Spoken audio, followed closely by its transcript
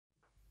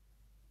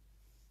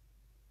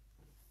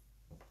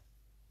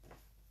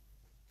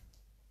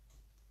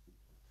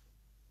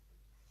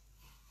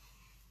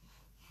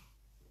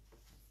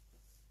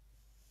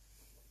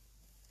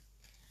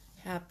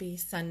Happy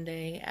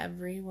Sunday,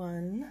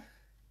 everyone.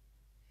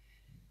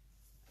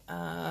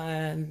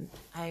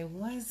 I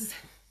was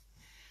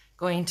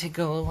going to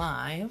go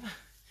live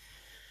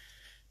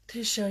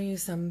to show you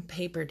some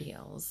paper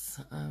deals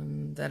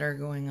that are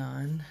going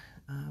on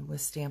with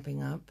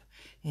Stampin' Up!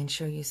 And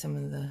show you some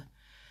of the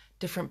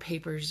different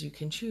papers you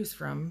can choose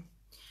from.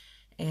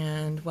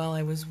 And while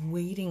I was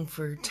waiting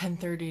for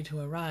 10:30 to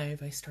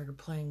arrive, I started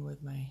playing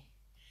with my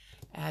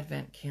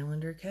Advent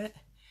calendar kit.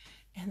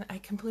 And I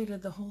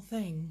completed the whole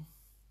thing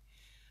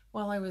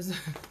while I was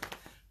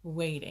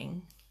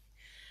waiting.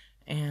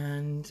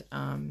 And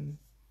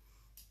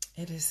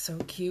it is so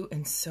cute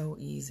and so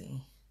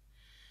easy.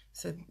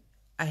 So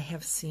I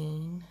have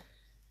seen,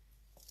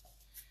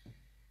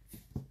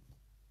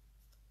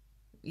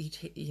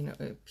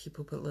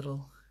 people put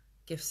little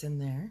gifts in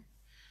there.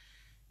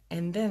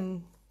 And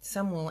then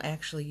some will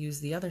actually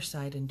use the other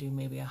side and do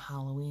maybe a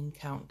Halloween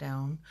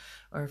countdown,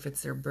 or if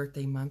it's their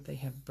birthday month, they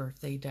have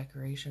birthday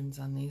decorations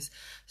on these.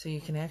 So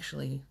you can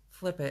actually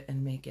flip it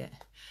and make it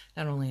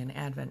not only an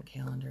Advent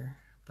calendar,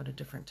 but a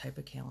different type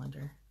of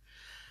calendar.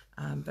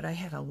 But I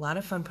had a lot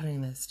of fun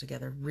putting this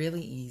together,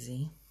 really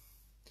easy.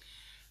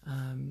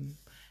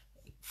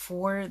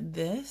 For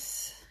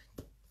this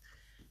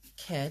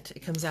kit, it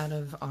comes out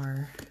of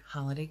our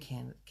holiday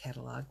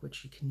catalog,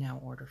 which you can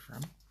now order from.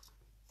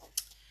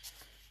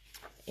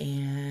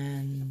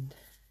 And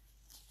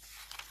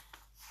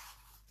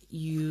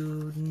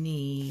you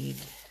need,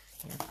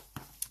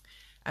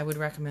 I would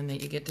recommend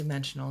that you get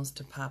dimensionals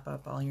to pop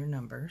up all your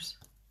numbers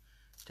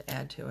to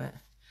add to it.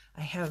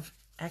 I have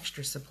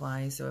extra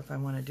supplies, so if I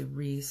want to do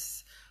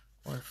wreaths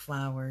or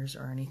flowers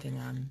or anything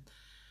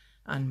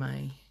on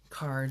my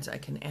cards, I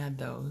can add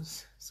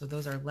those. So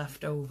those are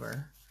left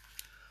over.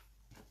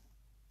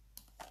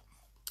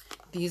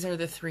 These are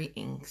the 3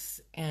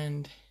 inks,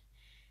 and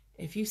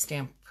if you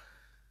stamp,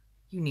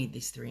 you need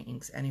these 3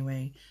 inks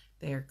anyway.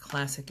 They are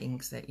classic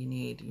inks that you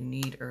need. You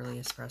need Early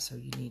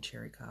Espresso, you need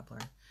Cherry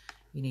Cobbler,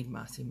 you need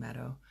Mossy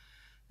Meadow,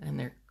 and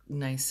they're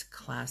nice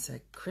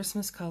classic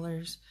Christmas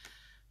colors.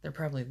 They're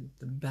probably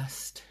the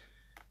best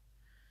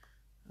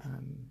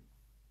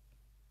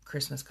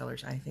Christmas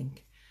colors, I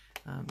think.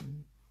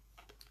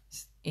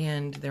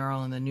 And they're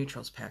all in the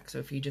neutrals pack. So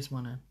if you just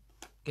want to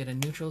get a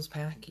neutrals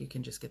pack, you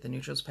can just get the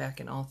neutrals pack,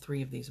 and all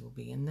 3 of these will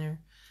be in there.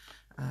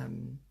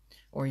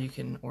 Or you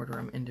can order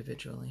them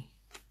individually.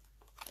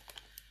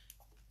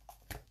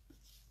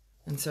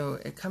 And so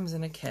it comes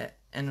in a kit,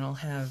 and it'll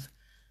have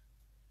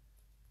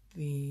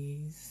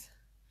the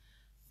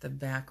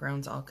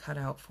backgrounds all cut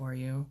out for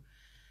you.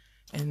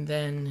 And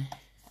then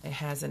it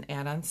has an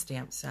add-on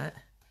stamp set,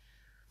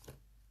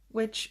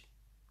 which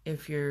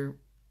if you're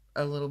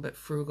a little bit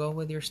frugal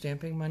with your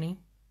stamping money,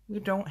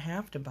 you don't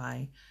have to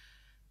buy.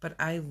 But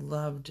I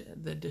loved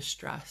the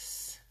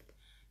distress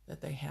that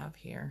they have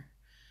here.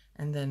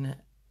 And then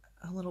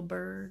a little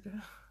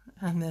bird.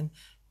 And then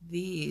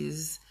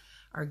these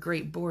are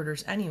great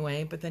borders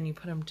anyway, but then you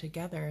put them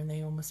together and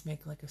they almost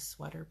make like a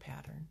sweater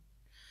pattern.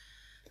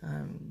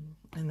 And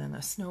then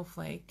a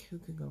snowflake. Who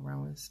could go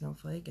wrong with a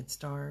snowflake? And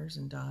stars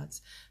and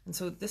dots. And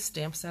so this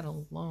stamp set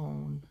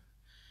alone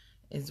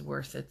is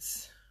worth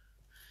its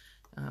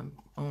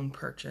own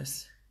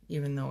purchase,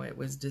 even though it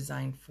was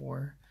designed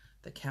for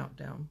the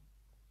countdown.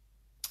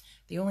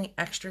 The only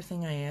extra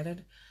thing I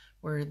added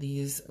were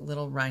these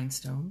little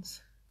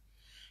rhinestones.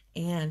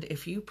 And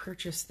if you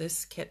purchase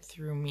this kit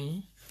through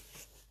me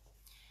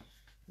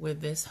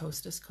with this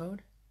hostess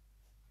code,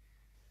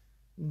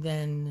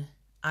 then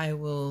I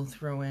will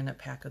throw in a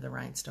pack of the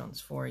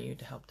rhinestones for you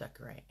to help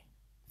decorate.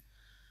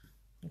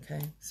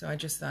 Okay, so I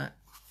just thought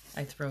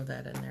I'd throw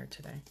that in there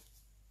today.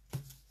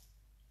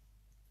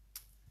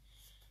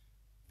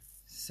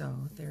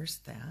 So there's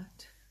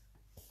that.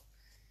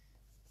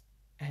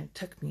 And it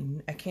took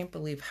me, I can't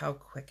believe how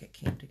quick it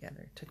came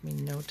together. It took me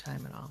no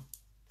time at all.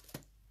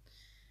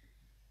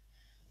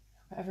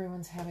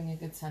 Everyone's having a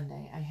good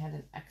Sunday. I had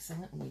an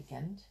excellent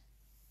weekend.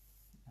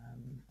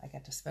 I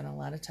got to spend a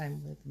lot of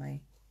time with my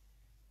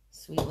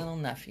sweet little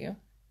nephew,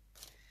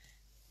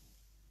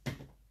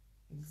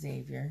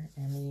 Xavier,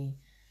 and we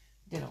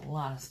did a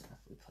lot of stuff.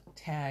 We played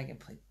tag and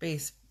played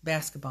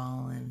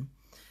basketball, and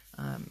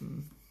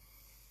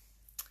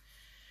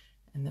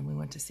then we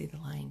went to see The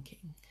Lion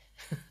King.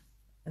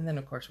 And then,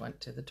 of course,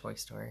 went to the toy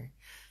store.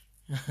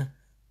 All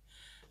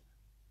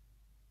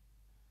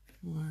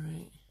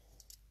right.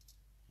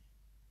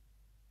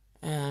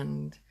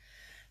 And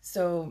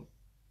so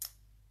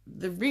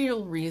the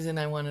real reason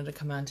I wanted to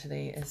come on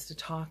today is to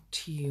talk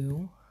to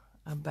you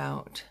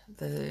about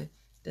the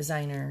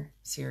Designer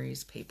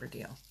Series paper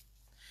deal.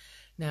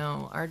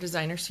 Now, our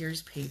Designer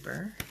Series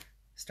paper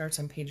starts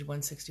on page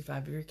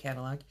 165 of your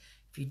catalog.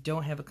 If you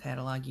don't have a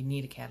catalog, you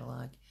need a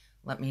catalog,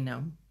 let me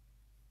know.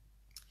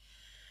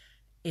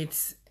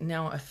 It's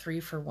now a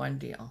 3-for-1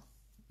 deal.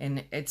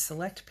 And it's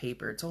select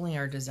paper. It's only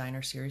our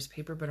Designer Series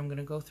paper, but I'm going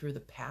to go through the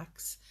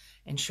packs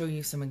and show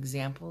you some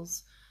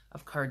examples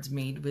of cards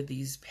made with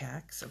these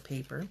packs of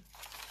paper.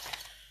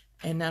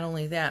 And not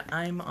only that,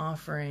 I'm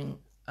offering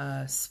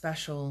a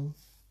special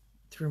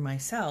through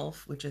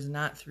myself, which is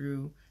not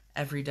through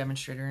every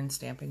demonstrator in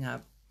Stampin'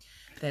 Up,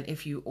 that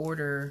if you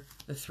order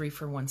the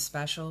 3-for-1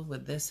 special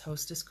with this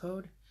hostess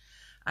code,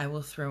 I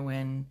will throw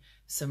in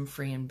some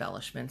free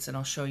embellishments, and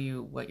I'll show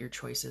you what your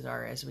choices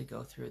are as we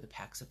go through the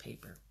packs of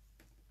paper.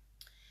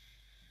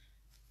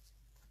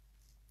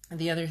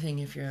 The other thing,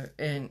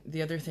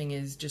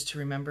 is just to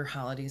remember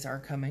holidays are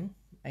coming.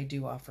 I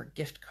do offer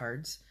gift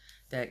cards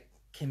that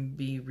can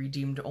be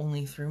redeemed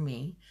only through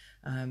me.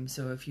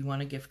 So if you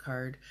want a gift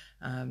card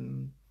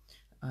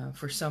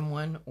for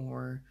someone,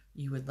 or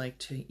you would like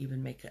to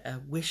even make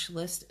a wish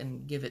list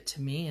and give it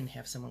to me and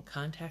have someone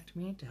contact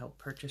me to help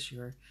purchase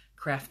your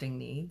crafting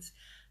needs,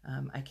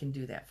 I can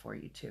do that for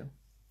you too.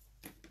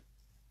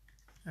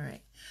 All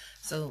right,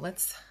 so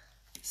let's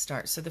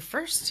start. So the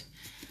first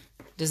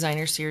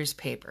designer series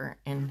paper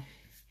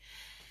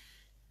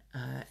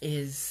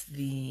is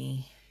the,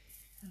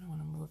 I don't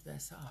want to move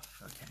this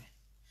off, okay,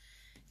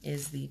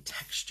 is the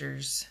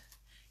textures,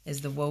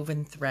 is the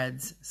woven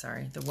threads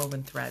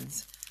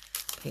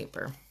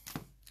paper.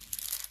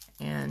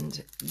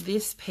 And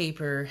this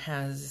paper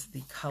has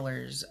the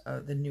colors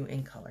of the new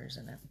ink colors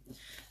in it.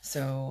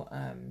 So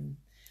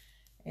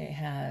it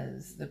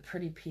has the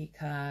Pretty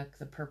Peacock,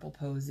 the Purple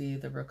Posy,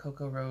 the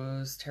Rococo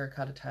Rose,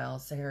 Terracotta Tile,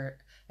 Sahara.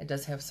 It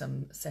does have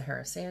some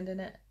Sahara Sand in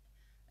it,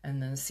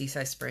 and then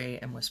Seaside Spray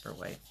and Whisper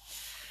White.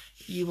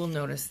 You will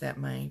notice that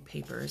my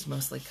paper is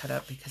mostly cut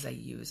up because I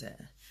use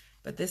it.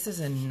 But this is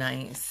a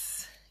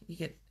nice, you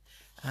get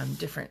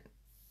different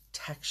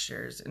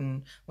textures,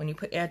 and when you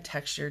add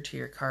texture to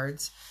your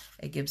cards,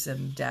 it gives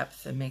them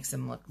depth and makes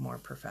them look more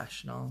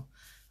professional.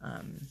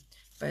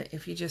 But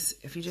if you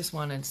just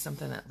wanted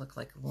something that looked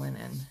like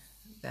linen,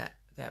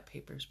 that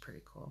paper is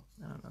pretty cool.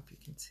 I don't know if you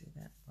can see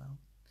that well.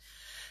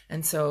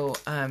 And so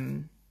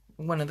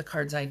one of the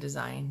cards I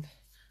designed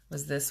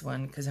was this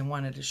one because I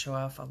wanted to show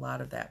off a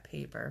lot of that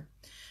paper.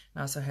 It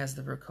also has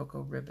the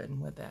Rococo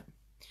ribbon with it.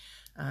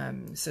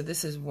 So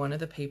this is one of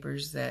the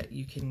papers that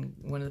you can,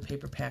 one of the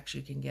paper packs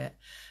you can get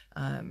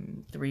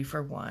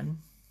 3-for-1.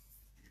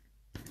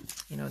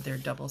 You know, they're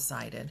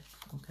double-sided,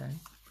 okay?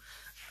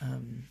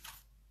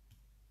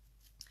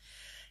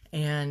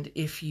 And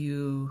if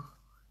you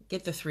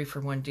get the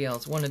 3-for-1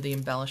 deals, one of the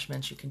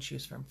embellishments you can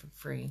choose from for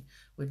free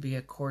would be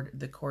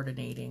the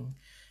coordinating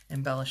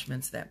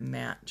embellishments that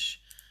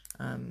match.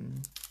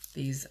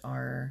 These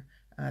are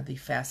the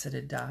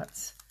faceted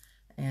dots.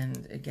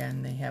 And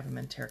again, they have them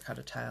in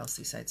Terracotta Tile,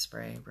 Seaside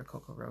Spray,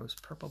 Rococo Rose,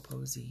 Purple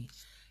Posy,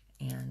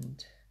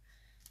 and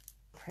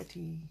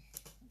Pretty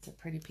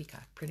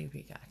Peacock.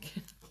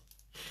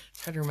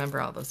 Try to remember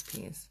all those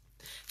P's.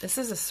 This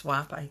is a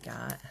swap I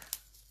got,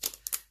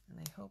 and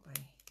I hope I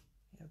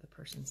have the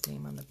person's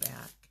name on the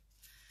back.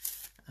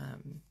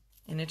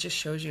 And it just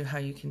shows you how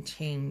you can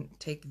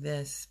take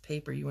this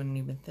paper you wouldn't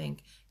even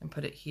think and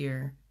put it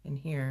here and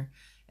here,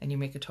 and you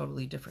make a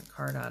totally different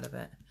card out of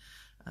it.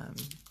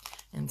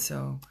 And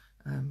so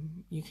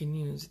you can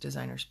use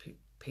designer's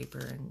paper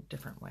in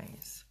different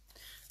ways.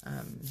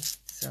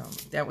 So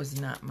that was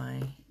not my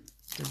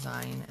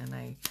design, and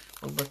I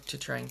will look to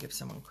try and give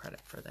someone credit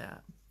for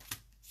that.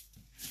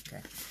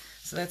 Okay,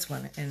 so that's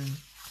one, and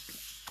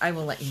I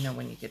will let you know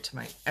when you get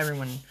to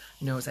everyone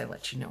knows I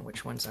let you know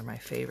which ones are my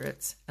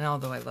favorites. And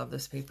although I love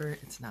this paper,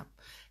 it's not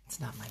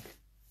my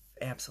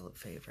absolute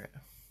favorite.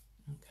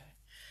 Okay,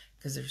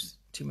 because there's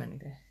too many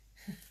to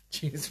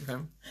choose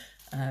from.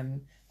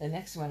 The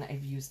next one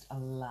I've used a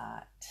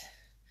lot,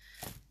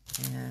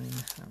 and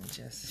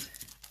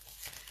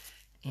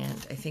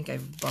I think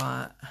I've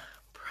bought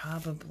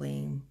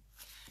probably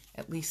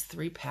at least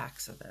 3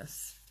 packs of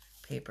this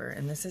paper,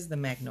 and this is the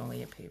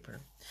Magnolia paper,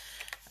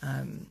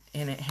 and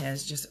it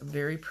has just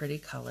very pretty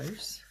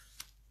colors,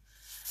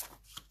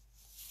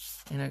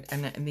 and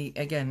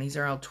again, these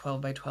are all 12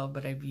 by 12,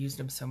 but I've used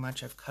them so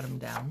much I've cut them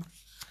down,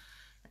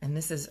 and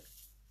this is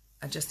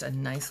just a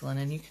nice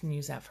linen. You can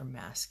use that for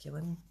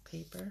masculine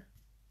paper.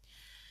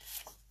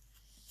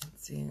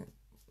 Let's see,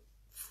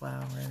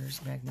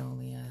 flowers,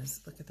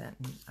 magnolias. Look at that.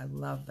 I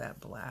love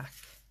that black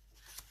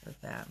with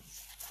that.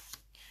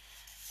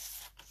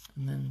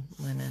 And then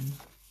linen.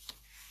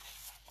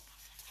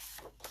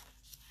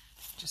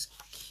 Just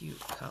cute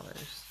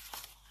colors.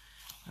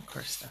 Of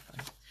course,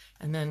 Stefan.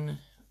 And then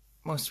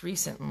most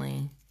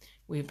recently,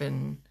 we've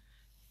been,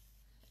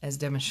 as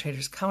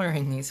demonstrators,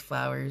 coloring these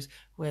flowers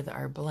with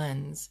our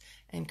blends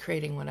and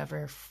creating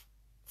whatever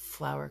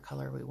flower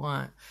color we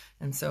want,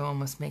 and so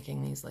almost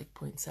making these like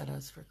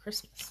poinsettias for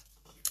Christmas.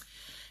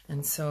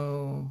 And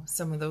so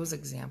some of those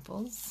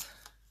examples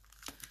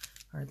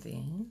are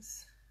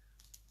these,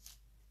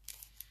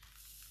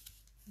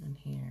 and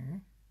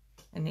here,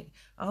 and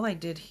all I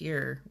did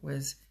here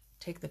was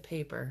take the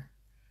paper,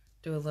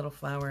 do a little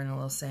flower and a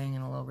little saying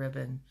and a little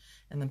ribbon,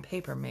 and then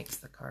paper makes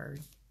the card.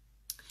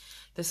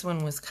 This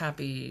one was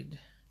copied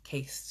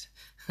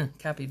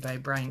by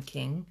Brian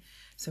King,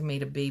 so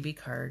made a baby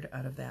card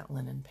out of that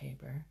linen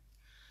paper,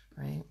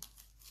 right?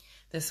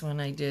 This one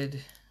I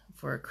did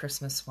for a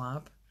Christmas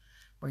swap,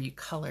 where you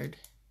colored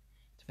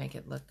to make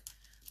it look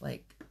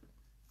like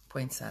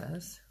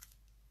poinsettias.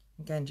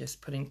 Again,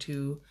 just putting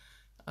 2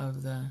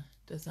 of the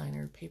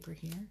designer paper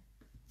here.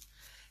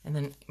 And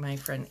then my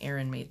friend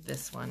Erin made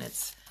this one.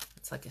 It's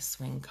like a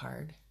swing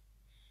card.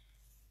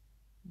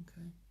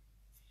 Okay.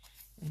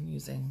 And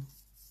using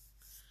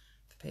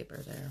the paper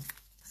there.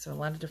 So a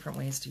lot of different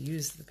ways to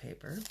use the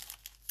paper.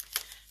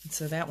 And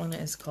so that one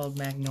is called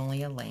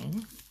Magnolia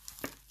Lane.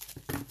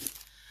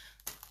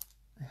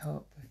 I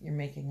hope you're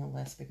making a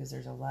list because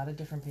there's a lot of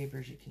different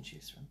papers you can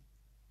choose from.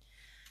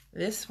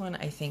 This one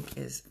I think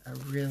is a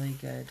really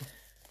good...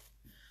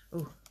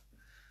 Oh,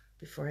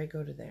 before I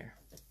go to there,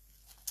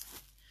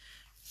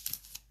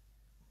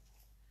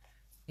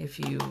 if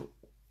you,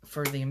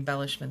 for the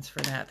embellishments for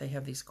that, they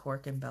have these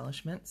cork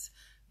embellishments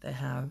that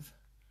have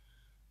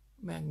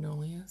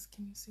magnolias.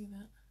 Can you see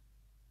that?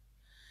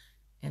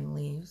 And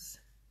leaves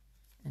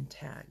and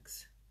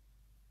tags.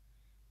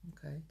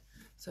 Okay,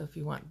 so if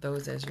you want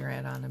those as your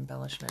add-on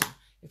embellishment,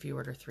 if you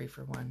order 3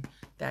 for 1,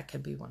 that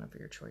could be one of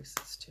your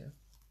choices too.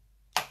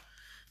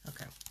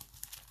 Okay,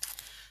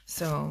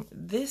 so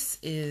this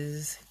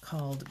is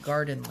called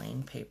Garden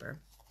Lane paper.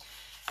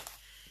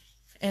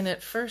 And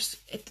at first,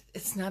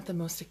 it's not the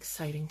most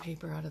exciting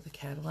paper out of the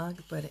catalog,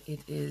 but it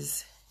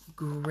is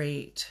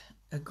great,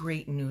 a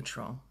great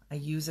neutral. I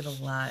use it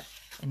a lot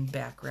in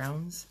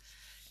backgrounds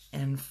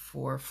and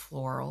for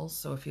florals.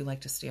 So if you like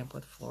to stamp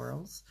with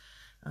florals,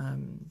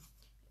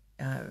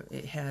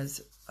 it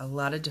has a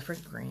lot of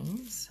different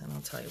greens, and I'll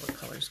tell you what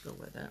colors go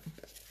with it.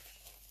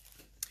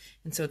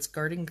 And so it's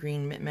Garden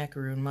Green, Mint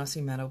Macaroon,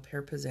 Mossy Meadow,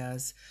 Pear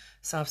Pizzazz,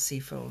 Soft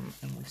Seafoam,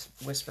 and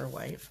Whisper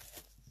White.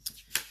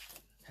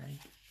 Okay,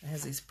 it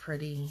has these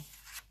pretty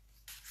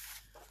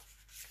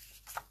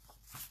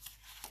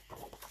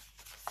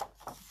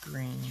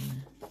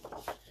green.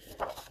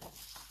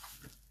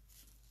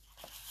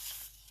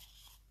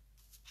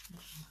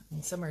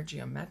 And some are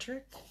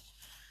geometric,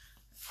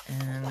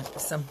 and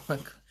some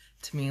look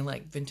to me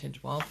like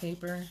vintage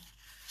wallpaper,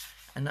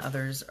 and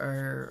others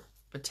are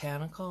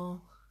botanical.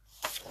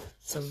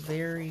 So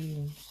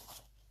very,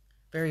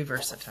 very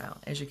versatile.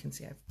 As you can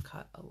see, I've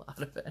cut a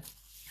lot of it.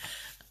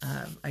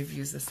 I've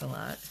used this a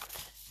lot.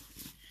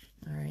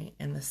 All right,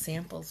 and the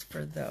samples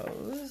for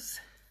those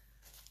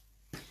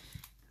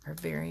are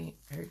very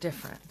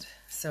different.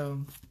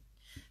 So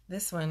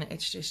this one,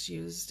 it's just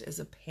used as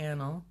a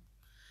panel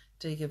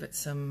to give it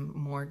some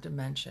more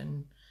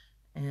dimension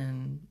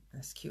in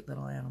this cute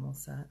little animal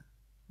set.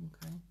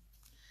 Okay.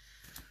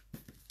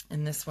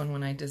 And this one,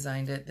 when I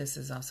designed it, this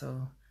is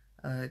also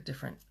a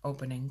different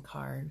opening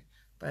card,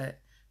 but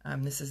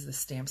this is the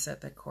stamp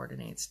set that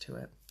coordinates to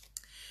it.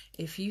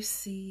 If you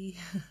see,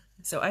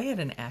 so I had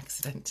an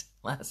accident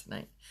last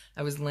night.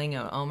 I was laying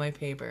out all my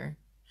paper,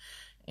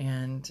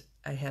 and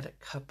I had a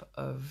cup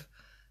of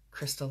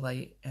Crystal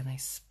Light, and I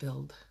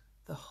spilled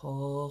the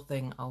whole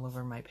thing all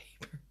over my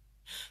paper.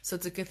 So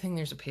it's a good thing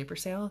there's a paper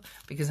sale,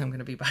 because I'm going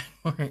to be buying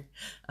more.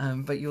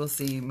 But you will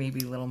see maybe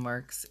little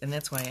marks, and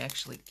that's why I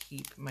actually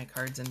keep my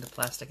cards into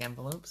plastic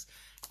envelopes,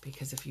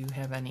 because if you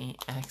have any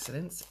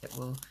accidents, it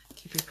will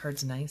keep your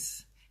cards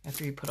nice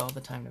after you put all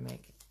the time to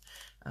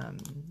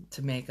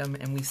make them.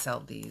 And we sell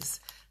these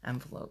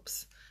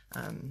envelopes.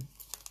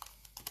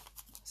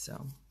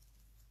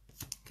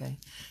 Okay.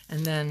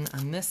 And then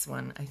on this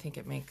one, I think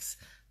it makes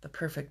the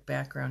perfect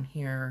background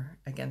here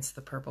against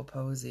the purple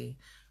posy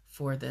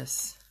for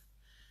this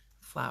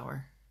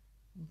flower.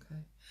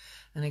 Okay.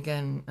 And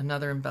again,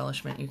 another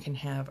embellishment you can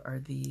have are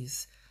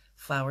these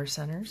flower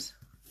centers.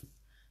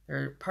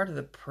 They're part of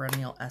the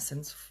Perennial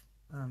Essence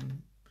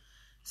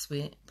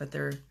suite, but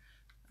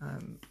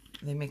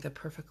they make the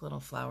perfect little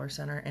flower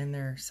center, and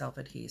they're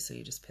self-adhesive, so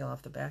you just peel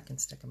off the back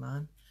and stick them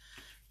on,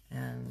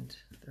 and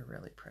they're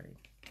really pretty.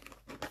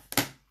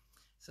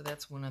 So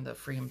that's one of the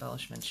free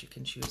embellishments you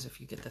can choose if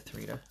you get the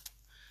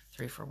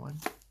 3 for 1.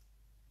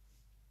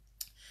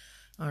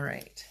 All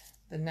right,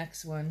 the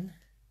next one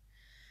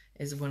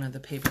is one of the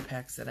paper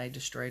packs that I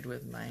destroyed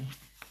with my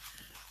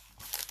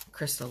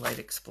Crystal Light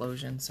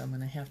explosion, so I'm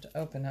going to have to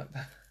open up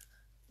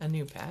a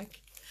new pack.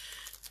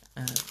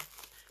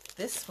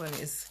 This one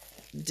is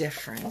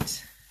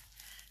different,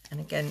 and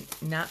again,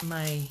 not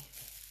my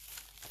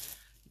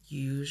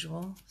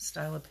usual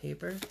style of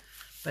paper,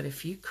 but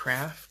if you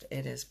craft,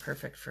 it is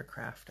perfect for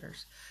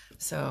crafters.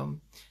 So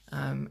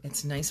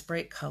it's nice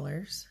bright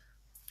colors.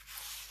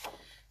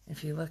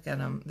 If you look at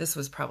them, this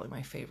was probably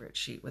my favorite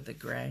sheet with the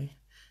gray.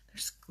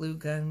 There's glue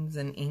guns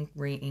and ink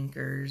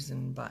re-inkers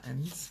and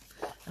buttons.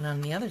 And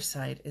on the other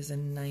side is a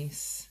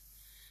nice,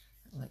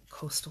 like,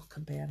 Coastal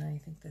Cabana, I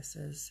think this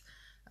is,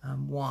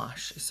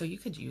 wash. So you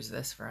could use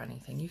this for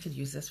anything. You could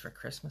use this for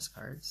Christmas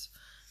cards.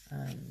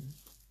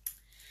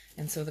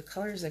 And so the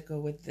colors that go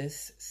with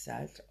this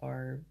set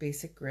are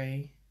Basic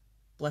Gray,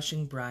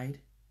 Blushing Bride,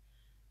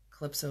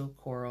 Calypso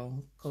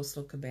Coral,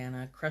 Coastal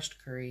Cabana,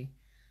 Crushed Curry.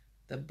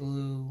 The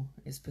blue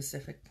is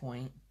Pacific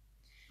Point,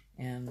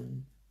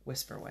 and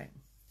Whisper White.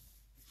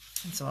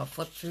 And so I'll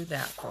flip through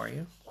that for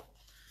you.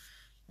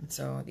 And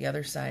so the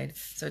other side,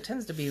 so it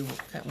tends to be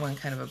one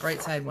kind of a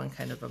bright side, one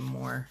kind of a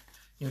more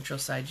neutral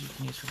side you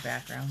can use for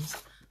backgrounds.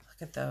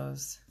 Look at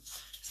those.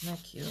 Isn't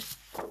that cute?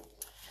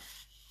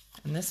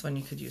 And this one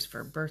you could use for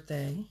a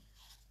birthday.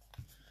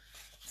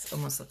 This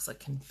almost looks like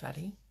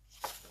confetti.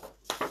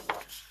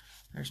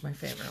 There's my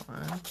favorite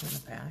one in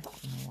the back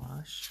in the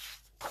wash.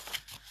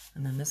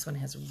 And then this one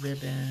has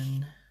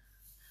ribbon,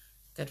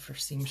 good for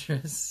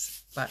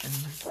seamstress,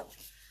 buttons,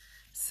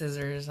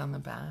 scissors on the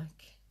back,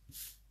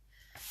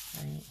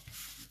 right?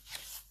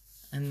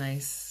 A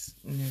nice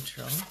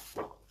neutral,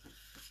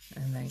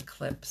 and then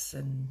clips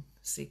and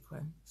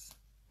sequins.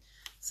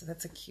 So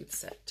that's a cute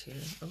set too.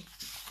 Oh,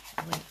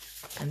 wait.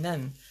 And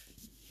then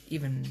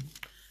even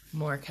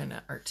more kind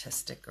of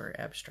artistic or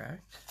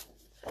abstract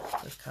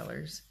with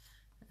colors,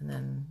 and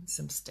then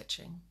some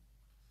stitching.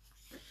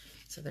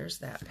 So there's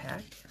that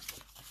pack.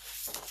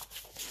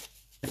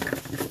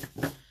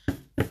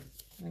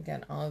 And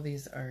again, all of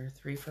these are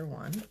 3 for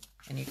 $1,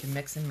 and you can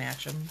mix and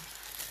match them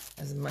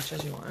as much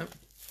as you want.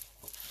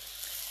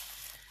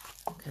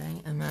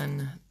 Okay, and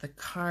then the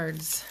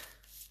cards,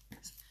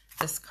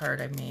 this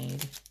card I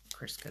made, of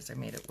course, because I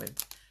made it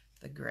with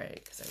the gray,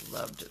 because I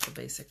loved the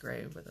basic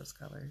gray with those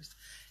colors.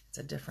 It's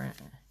a different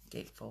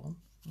gatefold.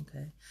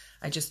 Okay,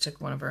 I just took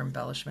one of our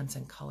embellishments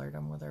and colored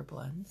them with our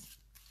blends.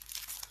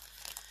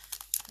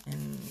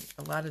 And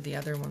a lot of the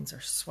other ones are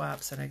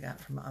swaps that I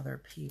got from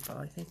other people.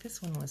 I think this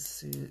one was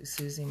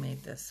Susie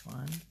made this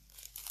one.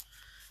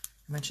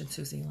 I mentioned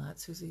Susie a lot.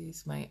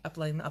 Susie's my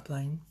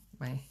upline,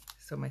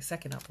 my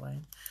second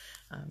upline.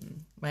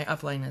 My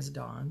upline is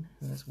Dawn,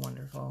 who is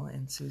wonderful,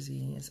 and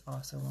Susie is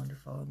also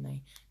wonderful, and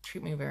they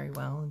treat me very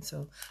well. And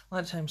so a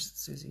lot of times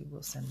Susie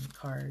will send me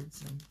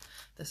cards, and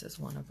this is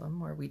one of them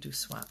where we do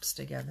swaps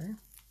together.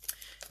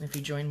 And if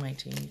you join my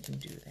team, you can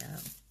do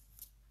that.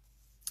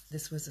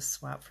 This was a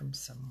swap from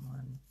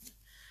someone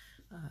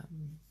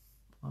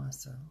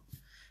also.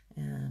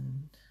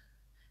 And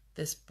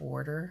this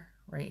border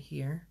right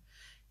here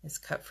is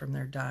cut from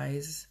their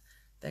dies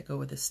that go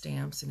with the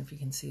stamps. And if you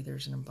can see,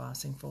 there's an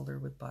embossing folder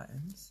with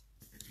buttons.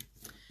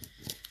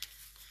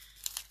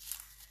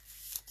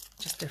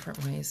 Just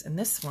different ways. And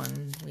this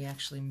one we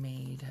actually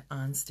made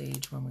on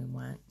stage when we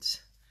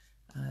went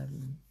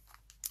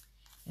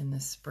in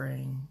the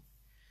spring,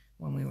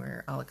 when we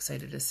were all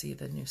excited to see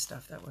the new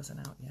stuff that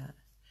wasn't out yet.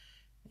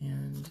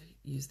 And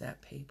use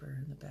that paper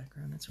in the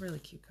background. It's a really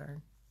cute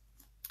card.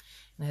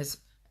 And it has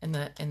in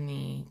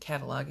the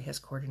catalog, it has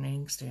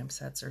coordinating stamp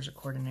sets. There's a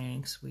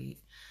coordinating suite,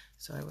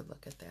 so I would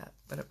look at that.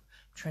 But I'm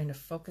trying to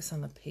focus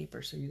on the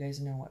paper so you guys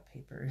know what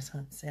paper is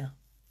on sale.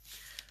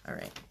 All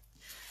right,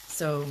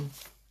 so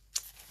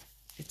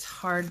it's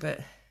hard, but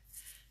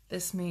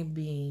this may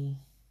be.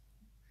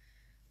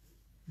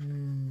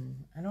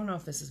 I don't know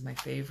if this is my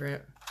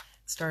favorite.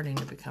 It's starting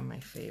to become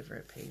my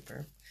favorite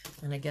paper.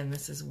 And again,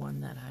 this is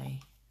one that I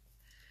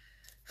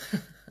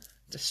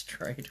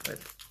destroyed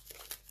with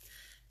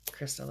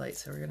Crystal Light,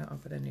 so we're going to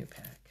open a new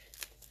pack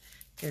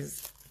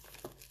because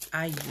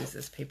I use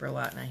this paper a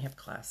lot and I have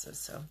classes,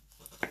 so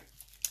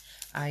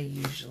I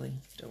usually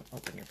don't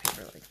open your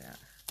paper like that.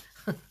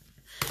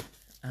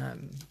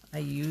 I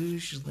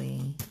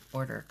usually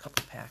order a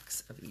couple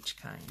packs of each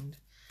kind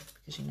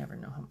because you never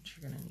know how much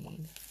you're going to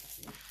need.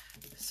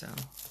 So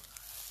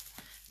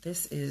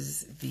this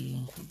is the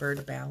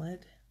Bird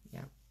Ballad.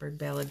 Yeah, Bird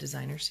Ballad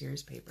Designer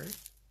Series paper.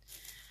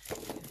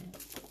 Okay.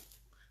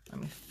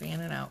 Let me fan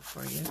it out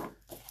for you.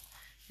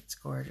 It's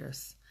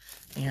gorgeous.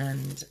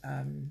 And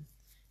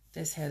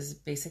this has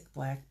basic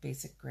black,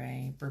 basic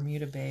gray,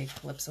 Bermuda Bay,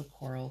 Calypso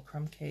Coral,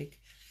 Crumb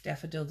Cake,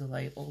 Daffodil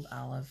Delight, Old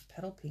Olive,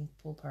 Petal Pink,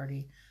 Pool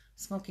Party,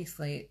 Smoky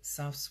Slate,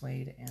 Soft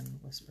Suede, and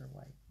Whisper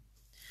White.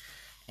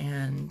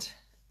 And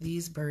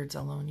these birds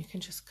alone, you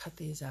can just cut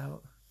these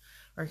out.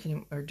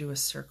 Or do a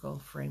circle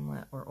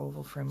framelit or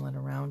oval framelit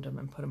around them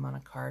and put them on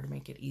a card to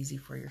make it easy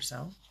for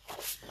yourself.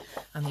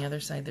 On the other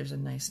side, there's a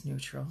nice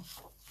neutral.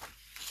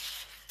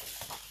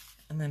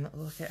 And then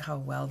look at how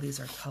well these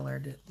are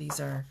colored. These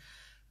are,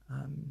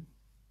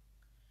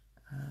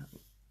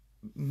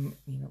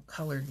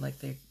 colored like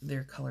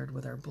they're colored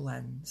with our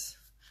blends.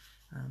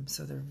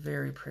 So they're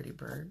very pretty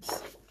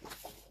birds.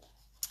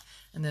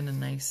 And then a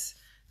nice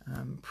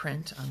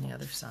print on the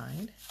other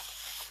side.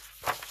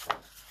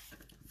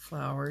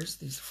 Flowers,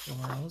 these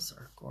florals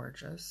are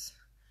gorgeous.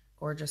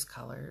 Gorgeous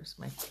colors.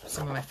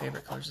 Some of my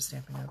favorite colors of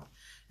Stampin' Up.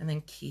 And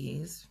then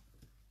keys.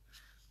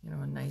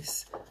 A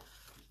nice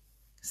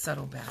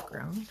subtle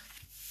background.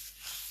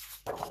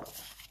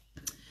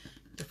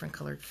 Different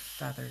colored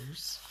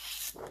feathers.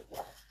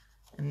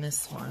 And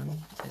this one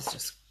is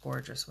just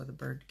gorgeous with the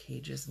bird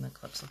cages and the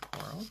clips of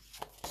coral.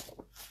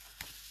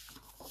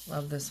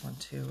 Love this one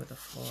too with the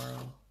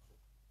floral.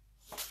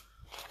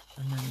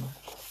 And then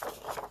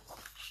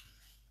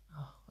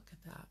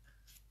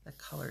the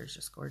color is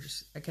just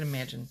gorgeous. I can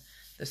imagine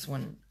this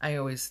one. I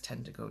always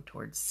tend to go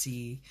towards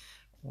sea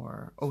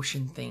or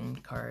ocean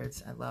themed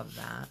cards. I love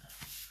that.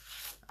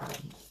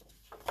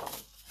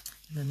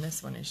 And then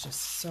this one is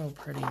just so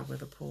pretty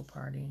with a pool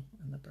party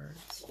and the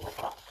birds.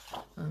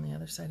 On the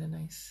other side, a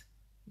nice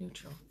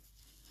neutral.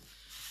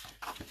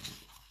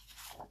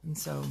 And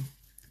so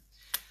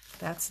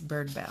that's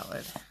Bird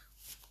Ballad.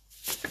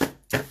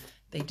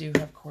 They do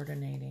have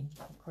coordinating.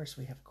 Of course,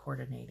 we have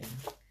coordinating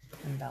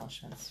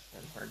embellishments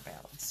for the bird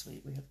ballad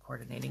suite. We have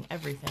coordinating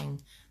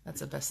everything.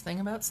 That's the best thing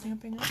about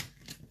Stampin' Up.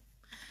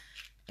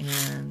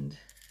 And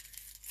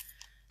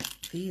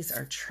these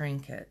are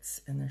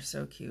trinkets, and they're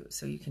so cute.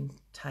 So you can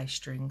tie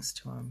strings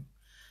to them.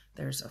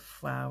 There's a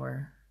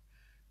flower.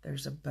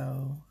 There's a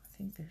bow. I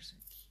think there's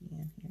a key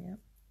in here. Yep.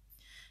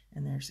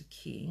 And there's a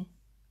key.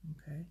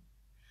 Okay.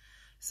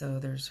 So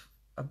there's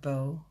a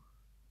bow,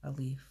 a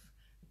leaf,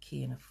 a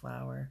key, and a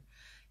flower.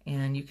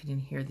 And you can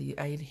adhere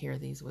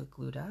these with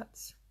glue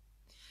dots.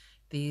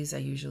 These I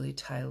usually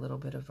tie a little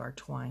bit of our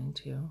twine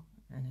to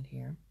and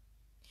adhere.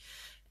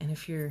 And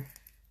if you're,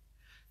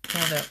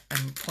 now that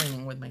I'm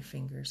pointing with my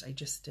fingers, I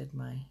just did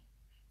my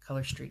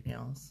Color Street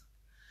nails.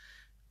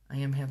 I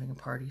am having a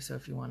party, so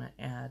if you want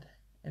to add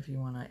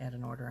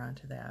an order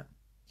onto that.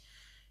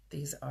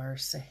 These are,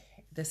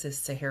 this is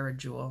Sahara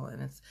Jewel,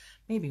 and it's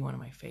maybe one of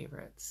my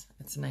favorites.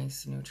 It's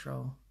nice,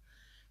 neutral,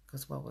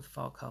 goes well with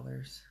fall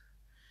colors.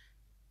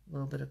 A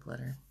little bit of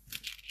glitter.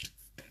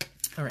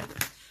 All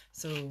right,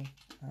 so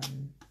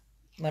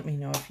let me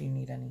know if you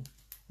need any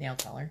nail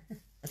color.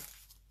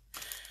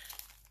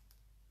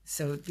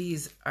 So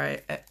these are,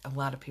 a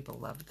lot of people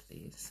loved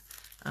these,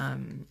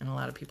 and a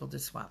lot of people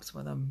did swaps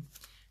with them.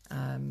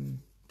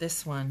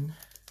 This one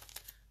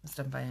was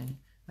done by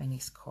my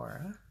niece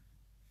Cora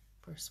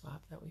for a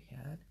swap that we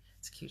had.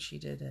 It's cute. She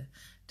did a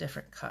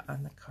different cut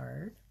on the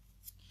card,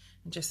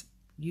 and just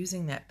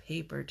using that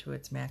paper to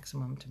its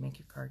maximum to make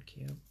your card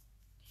cute.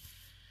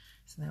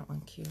 Isn't that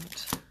one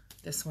cute?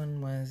 This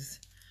one was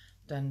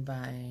done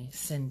by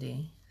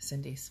Cindy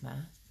Smith.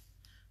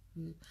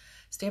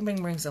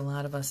 Stamping brings a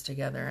lot of us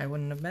together. I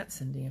wouldn't have met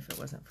Cindy if it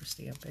wasn't for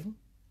stamping.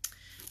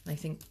 And I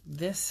think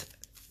this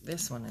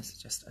one is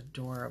just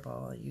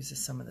adorable. It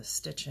uses some of the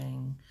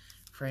stitching,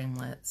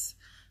 framelits.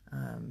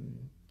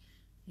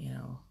 You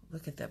know,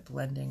 look at that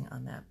blending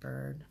on that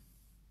bird.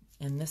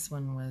 And this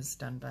one was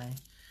done by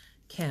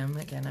Kim.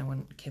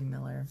 Again, Kim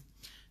Miller.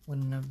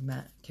 Wouldn't have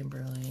met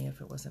Kimberly if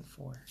it wasn't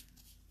for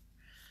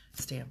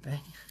stamping.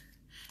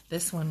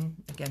 This one,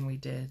 again, we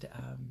did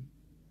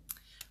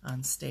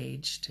on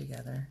stage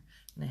together,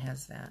 and it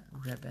has that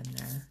ribbon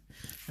there.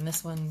 And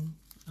this one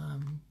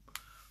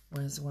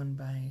was won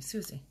by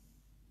Susie.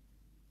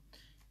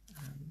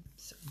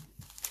 So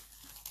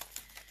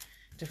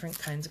different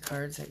kinds of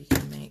cards that you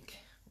can make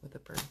with a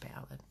bird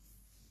ballad.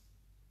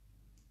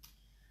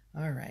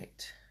 All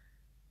right,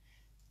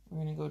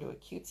 we're going to go to a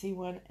cutesy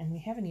one, and we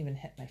haven't even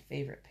hit my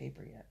favorite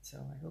paper yet, so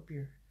I hope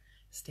you're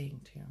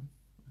staying tuned.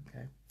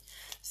 Okay,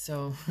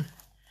 so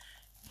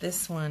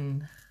this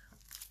one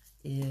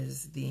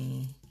is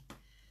the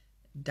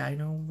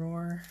Dino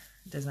Roar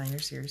Designer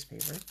Series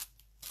paper,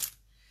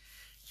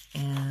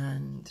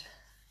 and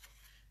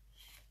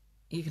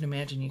you can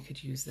imagine you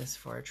could use this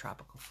for a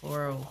tropical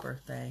floral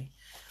birthday.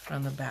 But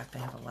on the back they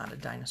have a lot of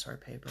dinosaur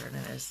paper, and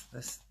it is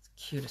this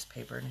cutest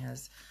paper, and it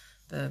has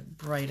the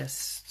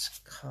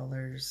brightest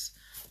colors,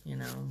 you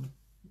know.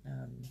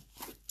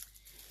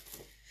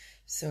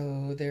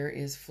 So there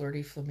is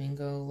Flirty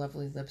Flamingo,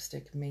 Lovely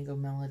Lipstick, Mango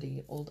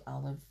Melody, Old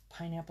Olive,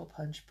 Pineapple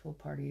Punch, Pool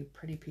Party,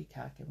 Pretty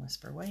Peacock, and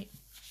Whisper White.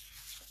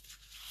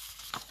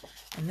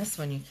 And this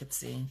one you could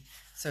see,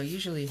 so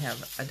usually you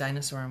have a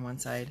dinosaur on one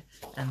side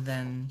and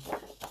then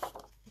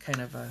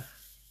kind of a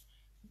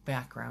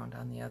background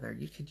on the other.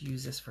 You could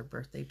use this for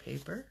birthday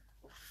paper.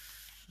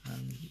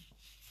 And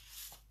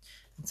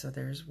so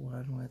there's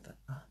one with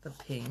the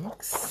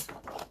pinks,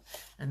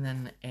 and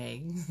then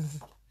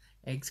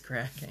eggs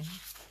cracking.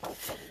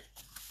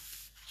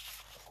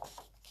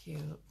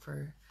 Cute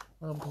for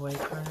little boy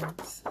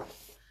cards.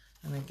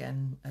 And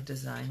again, a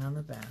design on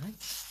the back.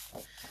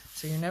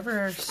 So you're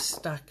never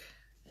stuck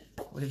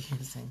with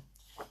using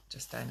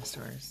just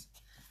dinosaurs.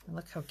 And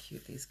look how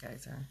cute these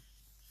guys are.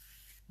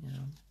 You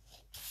know,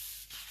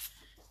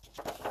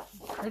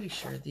 I'm pretty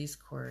sure these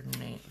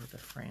coordinate with the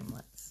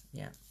framelits.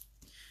 Yeah.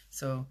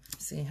 So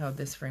see how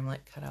this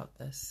framelit cut out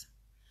this,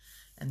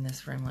 and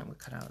this framelit would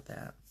cut out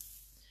that.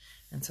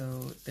 And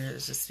so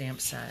there's a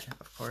stamp set,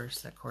 of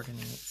course, that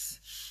coordinates,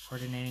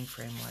 coordinating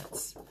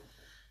framelits,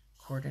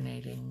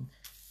 coordinating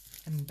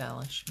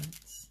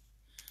embellishments.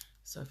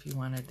 So if you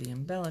wanted the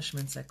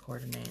embellishments that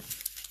coordinate,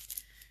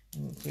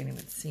 and you can't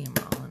even see them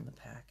all in the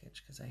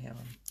package because I have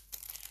them.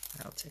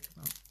 I'll take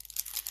them out.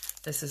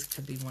 This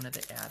could be one of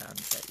the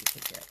add-ons that you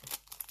could get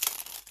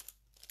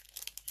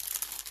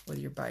with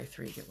your buy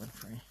 3 get 1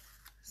 free.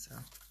 So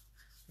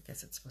I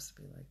guess it's supposed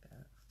to be like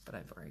that, but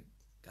I've already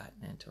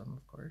gotten into them,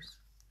 of course.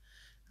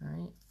 All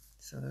right,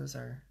 so those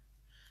are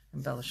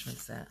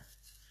embellishments that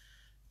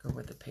go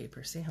with the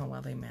paper. See how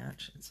well they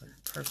match? It's a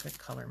perfect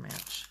color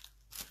match.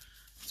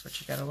 That's what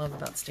you gotta love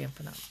about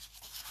Stampin' Up.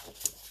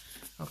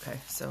 Okay,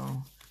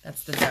 so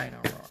that's the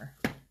Dino Roar.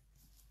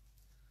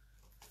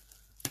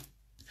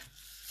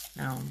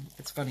 Now,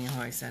 it's funny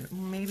how I said,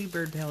 maybe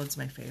Bird Ballad's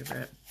my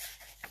favorite.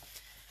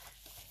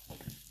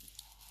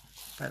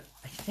 But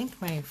I think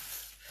my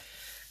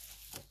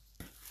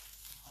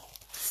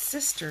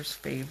sister's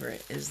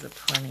favorite is the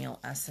Perennial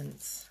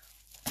Essence,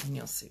 and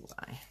you'll see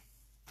why.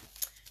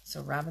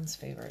 So Robin's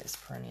favorite is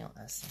Perennial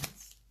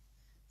Essence.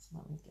 So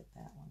let me get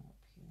that one up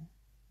here.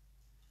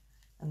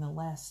 And the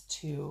last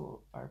two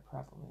are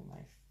probably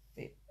my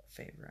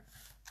favorite.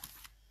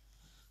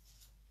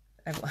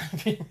 I have a lot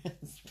of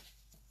favorites.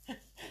 All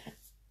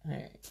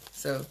right,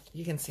 so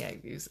you can see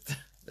I've used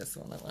this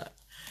one a lot.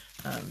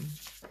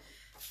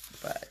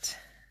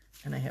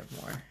 And I have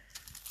more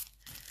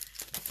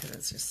because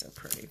it's just so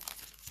pretty.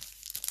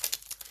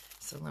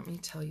 So let me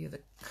show you the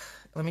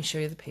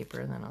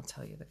paper and then I'll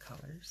tell you the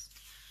colors.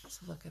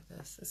 So look at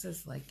this. This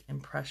is like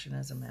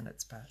Impressionism at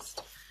its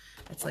best.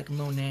 It's like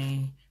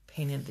Monet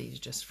painted these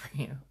just for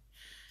you.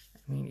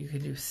 I mean, you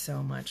could do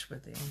so much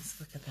with these.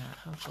 Look at that.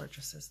 How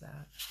gorgeous is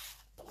that?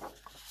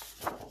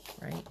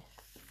 Right?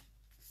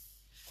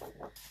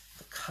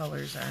 The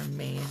colors are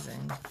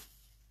amazing.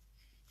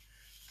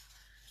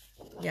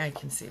 Yeah,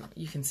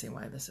 you can see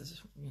why this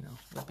is,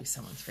 would be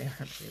someone's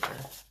favorite paper.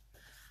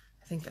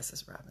 I think this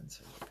is Robin's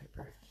favorite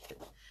paper.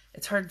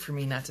 It's hard for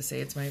me not to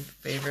say it's my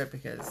favorite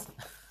because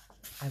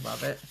I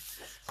love it.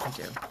 I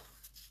do.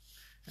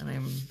 And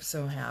I'm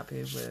so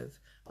happy with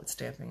what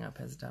Stampin' Up!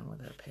 Has done with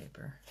their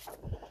paper.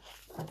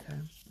 Okay.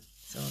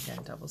 So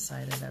again,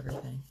 double-sided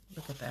everything.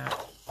 Look at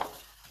that.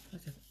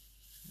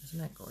 Isn't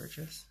that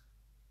gorgeous?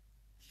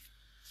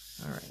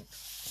 All right.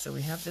 So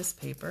we have this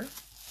paper.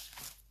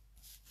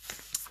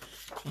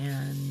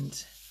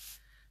 And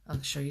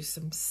I'll show you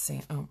some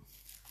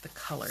the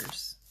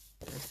colors.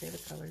 Did I say the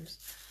colors?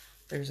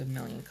 There's a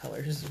million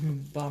colors.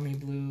 Balmy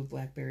Blue,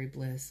 Blackberry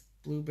Bliss,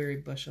 Blueberry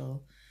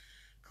Bushel,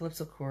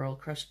 Calypso Coral,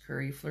 Crushed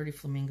Curry, Flirty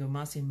Flamingo,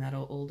 Mossy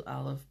Meadow, Old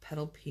Olive,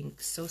 Petal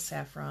Pink, So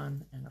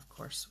Saffron, and of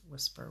course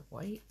Whisper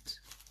White.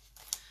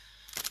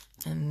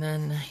 And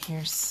then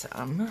here's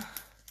some. I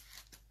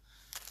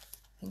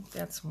think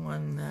that's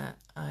one that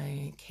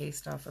I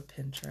cased off of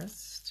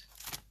Pinterest.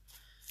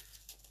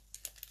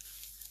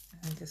 I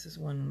think this is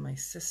one my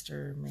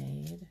sister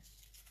made.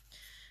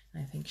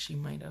 And I think she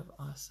might have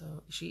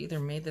also, she either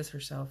made this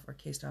herself or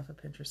cased off of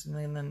Pinterest.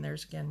 And then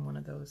there's again one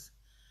of those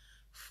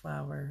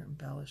flower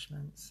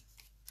embellishments.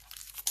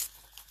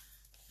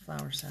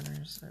 Flower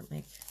centers that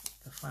make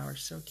the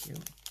flowers so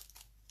cute.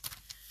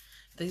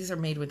 These are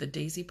made with a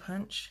daisy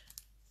punch.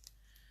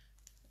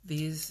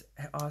 These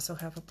also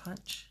have a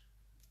punch.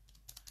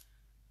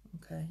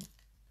 Okay.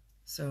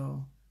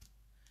 So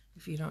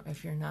if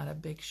you're not a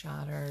big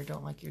shotter or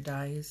don't like your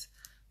dies,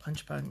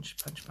 punch, punch,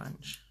 punch,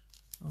 punch.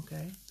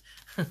 Okay.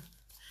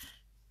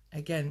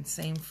 Again,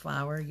 same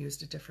flower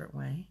used a different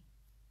way.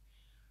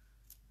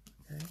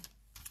 Okay.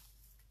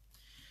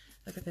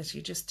 Look at this.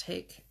 You just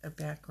take a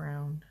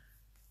background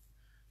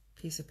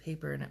piece of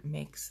paper and it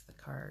makes the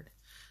card.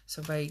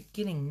 So by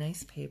getting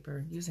nice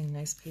paper, using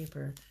nice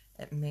paper,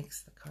 it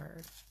makes the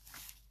card.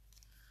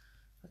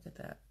 Look at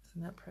that.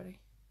 Isn't that pretty?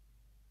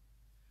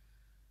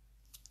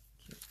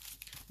 Cute.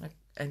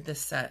 And this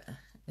set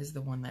is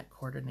the one that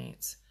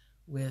coordinates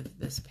with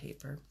this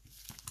paper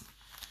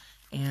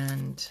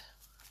and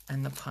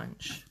the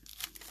punch.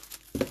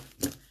 All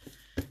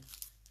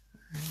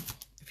right.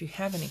 If you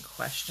have any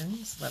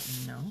questions, let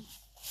me know,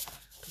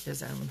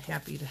 because I'm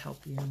happy to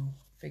help you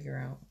figure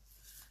out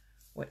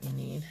what you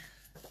need.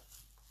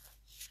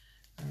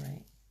 All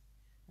right,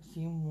 a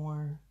few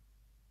more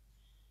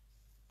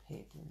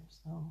papers.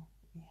 Oh,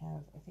 we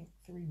have, I think,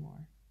 3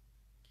 more.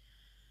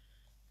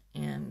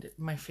 And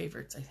my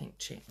favorites, I think,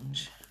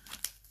 change.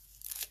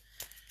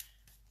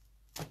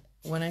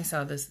 When I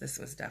saw this, this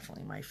was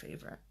definitely my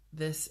favorite.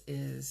 This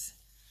is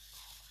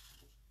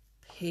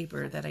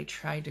paper that I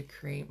tried to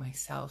create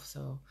myself.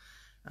 So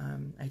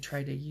I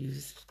tried to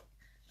use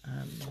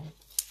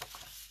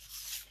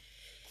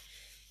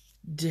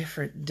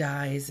different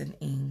dyes and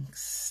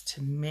inks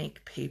to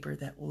make paper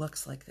that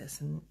looks like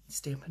this. And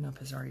Stampin' Up!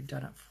 Has already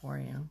done it for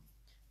you.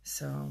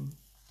 So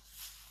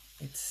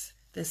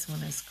this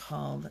one is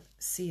called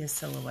See a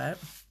Silhouette,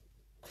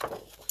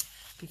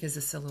 because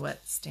the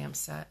Silhouette stamp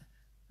set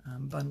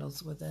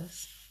bundles with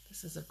this.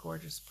 This is a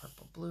gorgeous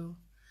purple blue.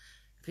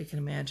 If you can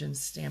imagine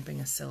stamping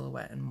a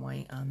silhouette in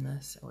white on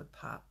this, it would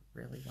pop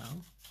really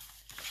well.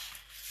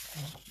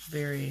 Okay.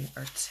 Very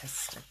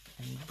artistic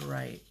and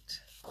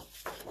bright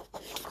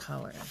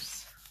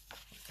colors.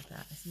 Look at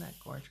that. Isn't that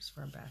gorgeous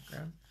for a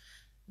background?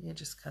 You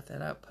just cut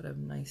that out, put a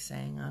nice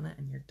saying on it,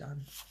 and you're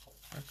done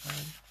for a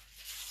card.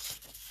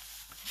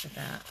 Look at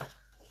that.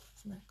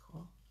 Isn't that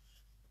cool?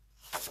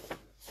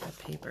 That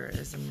paper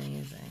is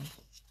amazing.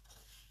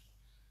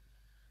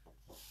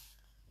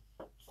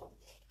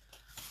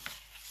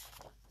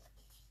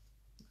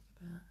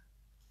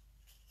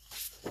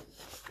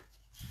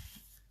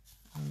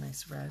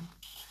 Nice red.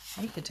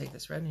 And you could take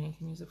this red and you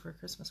can use it for a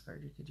Christmas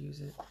card. You could use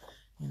it,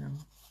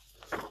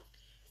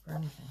 for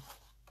anything.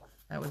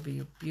 That would be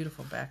a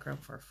beautiful background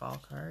for a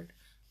fall card.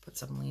 Put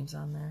some leaves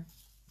on there.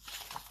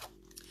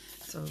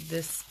 So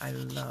this I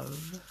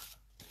love.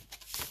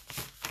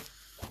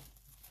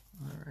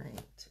 All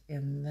right.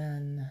 And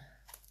then,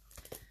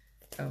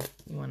 oh,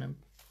 you want to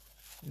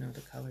know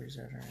the colors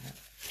that are in it.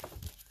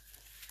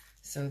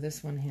 So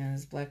this one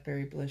has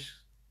Blackberry Bliss,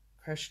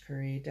 Crushed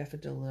Curry,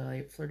 Daffodil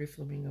Delight, Flirty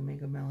Flamingo,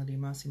 Mango Melody,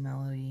 Mossy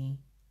Meadow,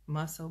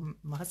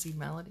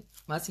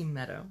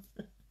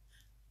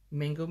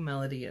 Mango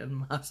Melody,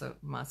 and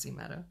Mossy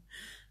Meadow.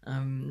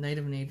 Night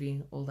of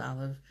Navy, Old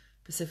Olive,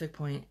 Pacific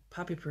Point,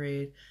 Poppy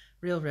Parade,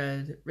 Real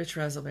Red, Rich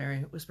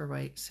Raspberry, Whisper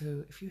White.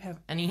 So if you have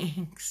any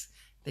inks,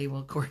 they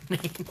will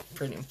coordinate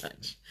pretty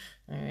much.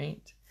 All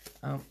right.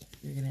 Oh,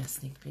 you're going to have a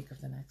sneak peek of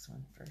the next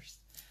one first.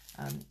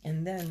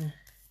 And then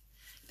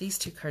these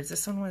two cards.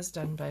 This one was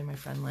done by my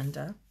friend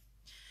Linda.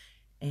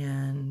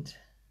 And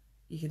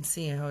you can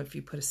see how if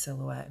you put a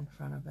silhouette in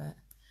front of it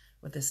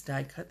with this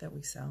die cut that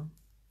we sell,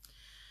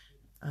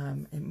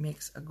 it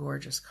makes a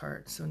gorgeous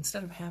card. So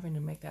instead of having to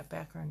make that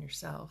background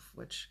yourself,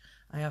 which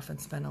I often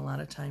spend a lot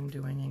of time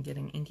doing and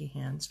getting inky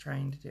hands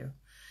trying to do,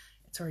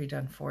 it's already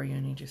done for you,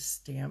 and you just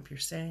stamp your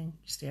saying,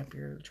 you stamp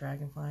your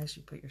dragonflies,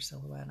 you put your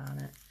silhouette on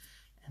it,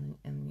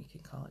 and you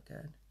can call it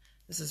good.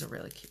 This is a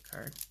really cute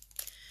card.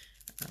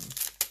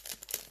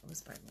 It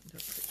was by Linda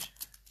Bridge.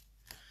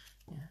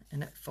 Yeah,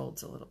 and it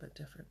folds a little bit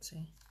different,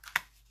 see?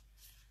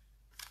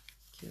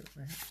 Cute,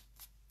 right?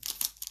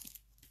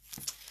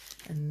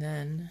 And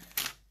then,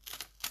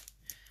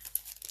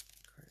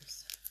 of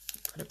course,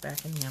 put it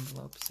back in the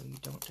envelope so you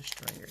don't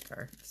destroy your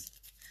cards.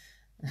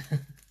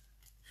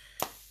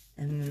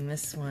 And then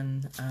this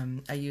one,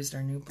 I used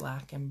our new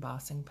black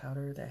embossing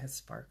powder that has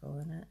sparkle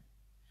in it.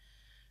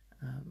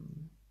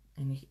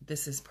 And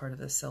this is part of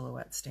the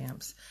silhouette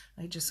stamps.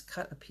 I just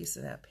cut a piece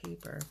of that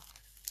paper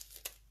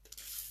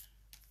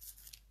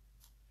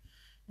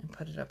and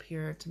put it up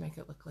here to make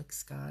it look like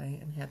sky,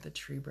 and had the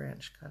tree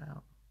branch cut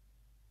out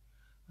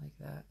like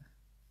that.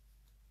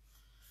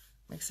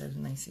 Makes it a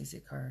nice, easy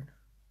card.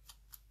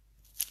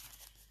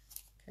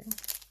 Okay.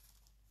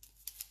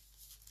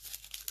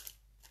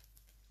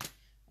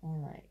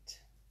 All right.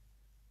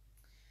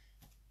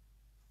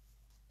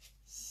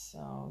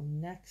 So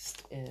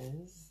next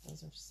is,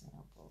 those are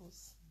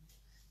samples,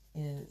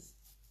 is,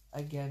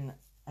 again,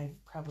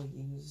 I've probably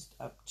used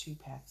up 2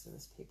 packs of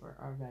this paper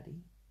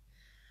already.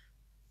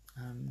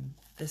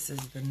 This is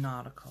the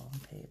nautical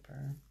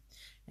paper,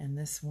 and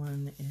this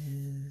one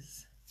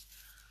is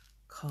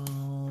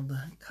called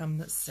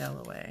Come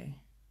Sail Away.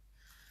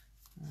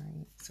 All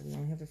right, so we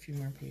only have a few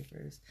more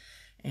papers,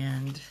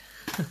 and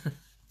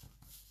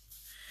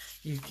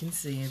you can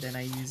see that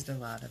I used a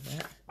lot of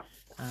it.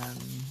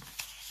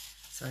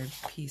 So I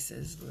have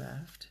pieces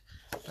left,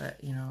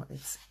 but you know,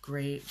 it's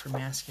great for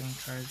masculine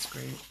cards,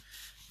 great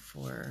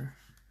for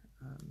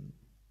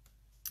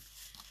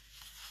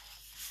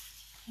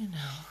you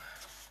know,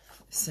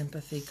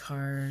 sympathy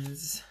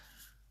cards,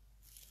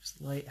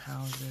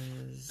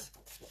 lighthouses.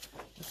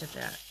 Look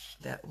at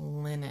that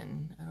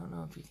linen. I don't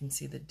know if you can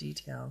see the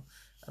detail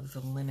of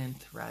the linen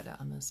thread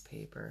on this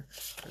paper.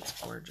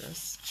 It's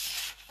gorgeous.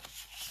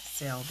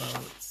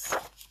 Sailboats.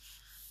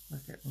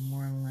 Look at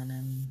more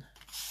linen.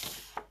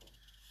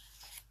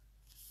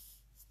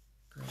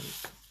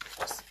 Great.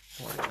 Just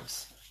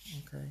gorgeous.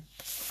 Okay.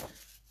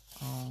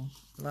 Oh,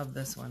 love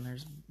this one.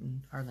 There's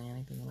hardly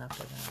anything left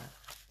of that.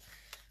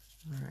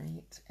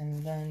 Alright,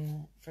 and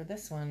then for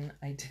this one,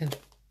 I did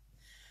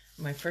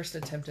my first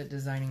attempt at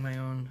designing my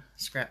own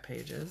scrap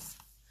pages.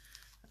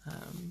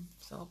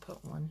 So I'll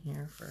put one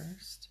here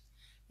first.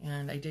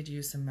 And I did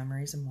use some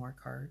Memories and More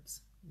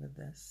cards with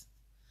this.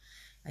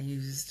 I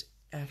used,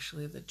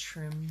 actually, the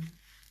trim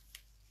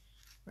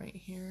right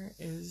here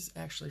is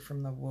actually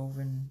from the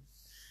woven,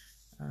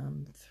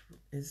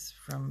 is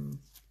from,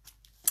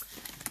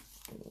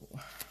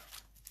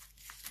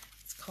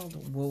 it's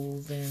called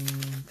Woven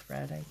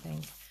Thread, I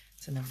think.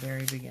 It's in the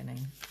very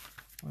beginning.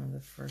 One of the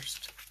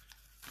first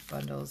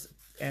bundles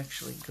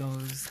actually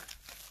goes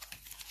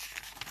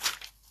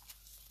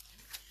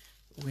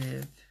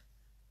with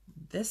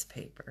this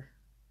paper.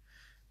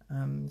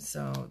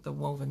 So the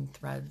Woven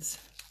Threads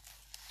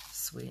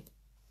suite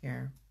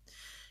here.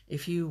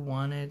 If you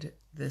wanted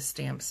the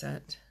stamp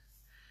set,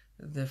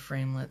 the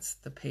framelits,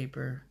 the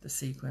paper, the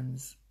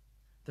sequins,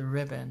 the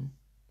ribbon,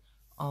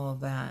 all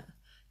of that,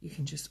 you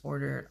can just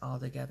order it all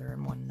together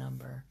in one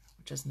number,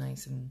 which is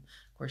nice. And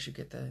of course you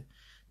get the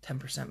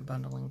 10%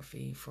 bundling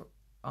fee for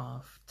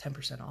off,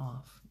 10%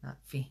 off, not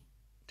fee,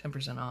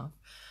 10% off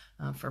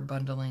for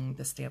bundling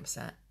the stamp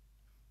set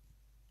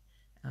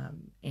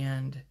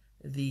and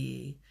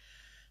the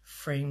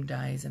frame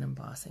dies and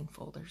embossing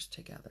folders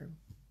together.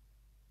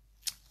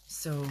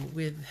 So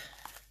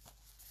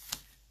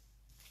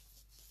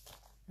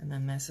and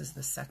then this is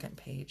the second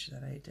page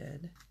that I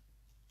did.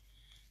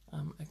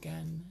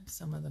 Again,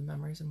 some of the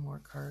Memories and More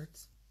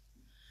cards.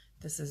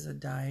 This is a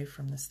die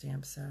from the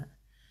stamp set.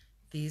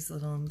 These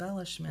little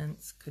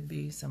embellishments could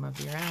be some of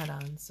your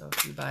add-ons. So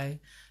if you buy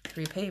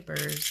 3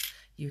 papers,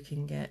 you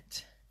can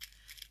get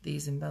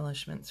these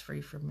embellishments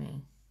free from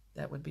me.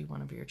 That would be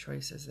one of your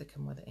choices. They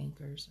come with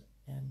anchors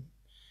and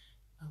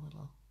a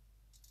little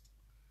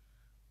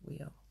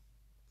wheel,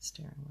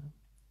 steering wheel.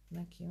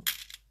 Isn't that cute?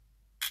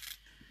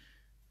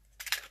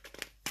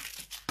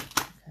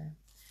 Okay,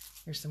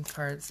 here's some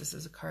cards. This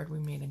is a card we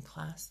made in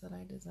class that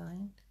I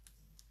designed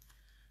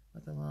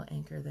with a little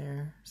anchor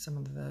there. Some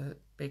of the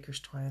baker's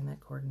twine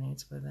that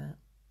coordinates with it.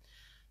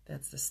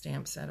 That's the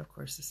stamp set. Of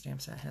course, the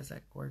stamp set has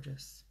that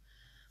gorgeous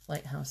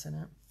lighthouse in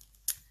it.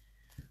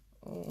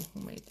 Oh,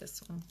 who made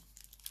this one?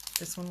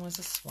 This one was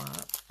a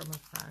swap from a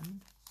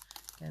friend.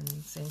 Again,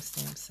 same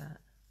stamp set.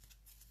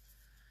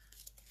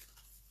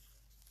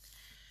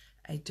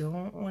 I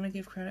don't want to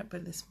give credit,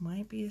 but this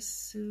might be a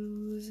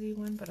Susie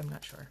one, but I'm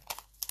not sure.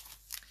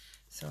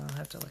 So I'll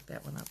have to look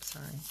that one up,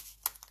 sorry.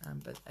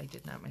 But I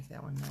did not make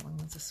that one. That one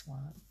was a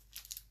swap.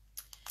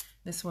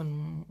 This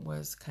one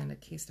was kind of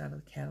cased out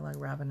of the catalog.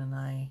 Robin and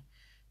I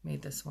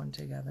made this one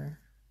together.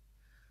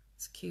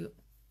 It's cute.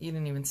 You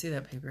didn't even see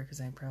that paper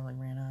because I probably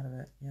ran out of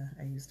it. Yeah,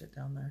 I used it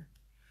down there.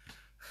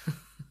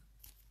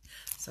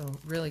 So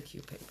really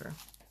cute paper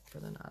for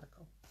the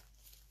nautical.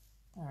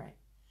 All right,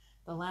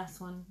 the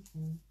last one,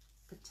 and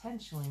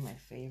potentially my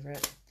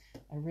favorite.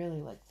 I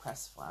really like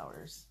pressed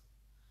flowers.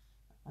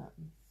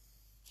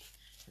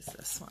 Is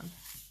this one.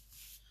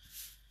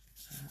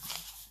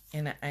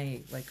 And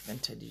I like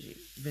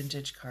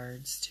vintage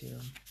cards too.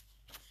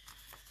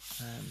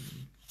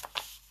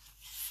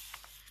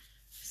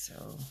 So,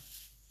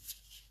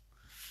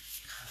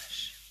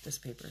 gosh, this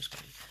paper is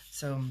great.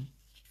 So,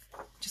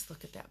 just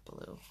look at that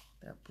blue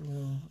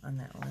on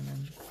that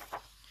linen,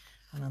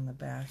 and on the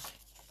back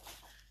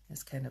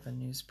is kind of a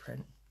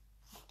newsprint.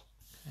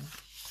 Okay.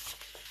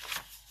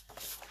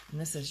 And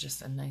this is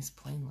just a nice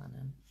plain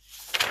linen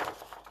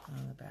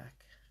on the back.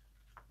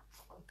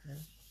 Okay.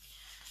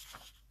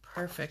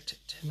 Perfect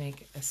to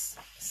make a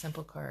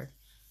simple card.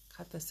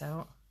 Cut this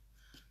out,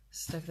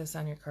 stick this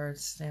on your card,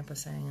 stamp a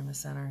saying in the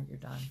center, you're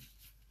done.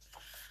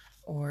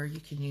 Or you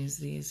can use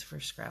these for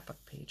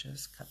scrapbook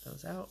pages. Cut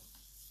those out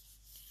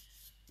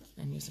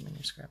and use them in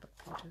your scrapbook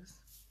pages.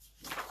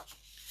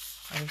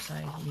 Other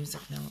side,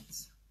 music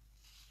notes.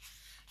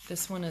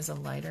 This one is a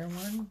lighter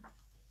one,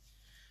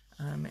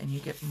 and you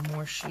get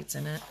more sheets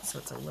in it, so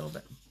it's a little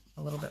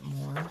bit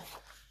more.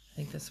 I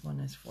think this one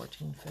is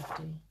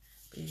 $14.50,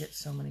 but you get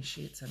so many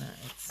sheets in it,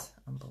 it's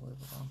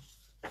unbelievable.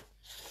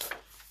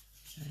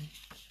 Okay,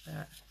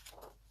 that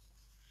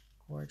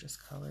gorgeous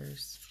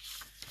colors.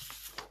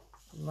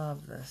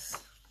 Love this.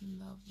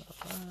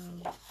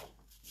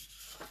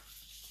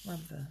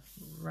 Love the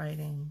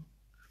writing.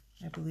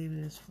 I believe it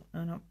is.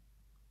 Oh no.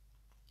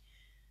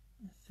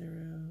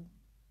 Thorough.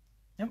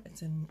 Nope,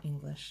 it's in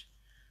English.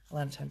 A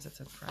lot of times it's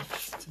in French.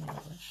 It's in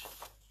English.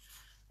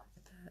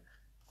 Look at that.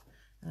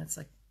 And it's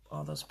like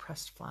all those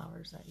pressed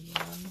flowers that you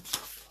love.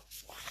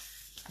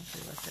 If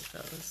you look at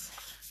those.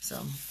 So,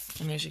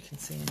 and as you can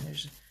see,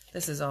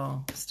 this is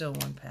all still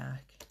one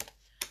pack.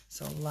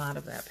 So a lot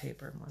of that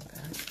paper in one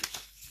pack.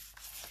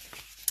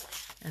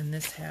 And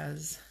this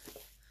has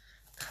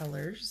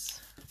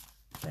colors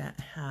that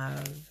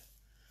have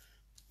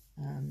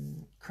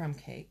Crumb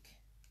Cake,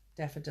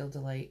 Daffodil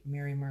Delight,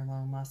 Mary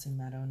Merlot, Mossy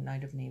Meadow,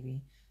 Night of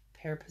Navy,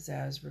 Pear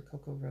Pizzazz,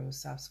 Rococo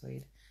Rose, Soft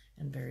Suede,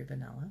 and Berry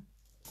Vanilla.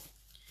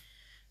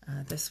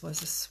 This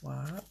was a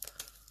swap.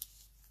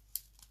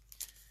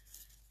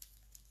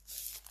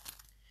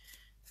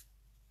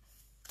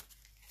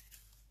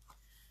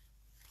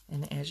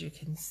 And as you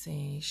can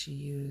see, she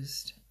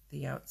used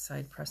the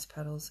outside pressed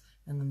petals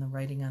and then the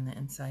writing on the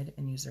inside,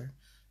 and used her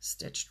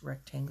stitched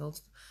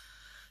rectangles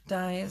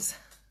dies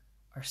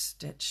or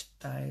stitched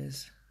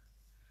dies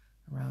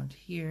around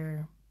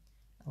here.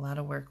 A lot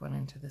of work went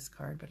into this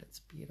card, but it's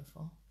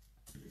beautiful.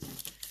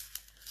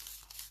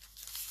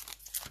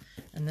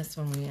 And this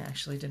one we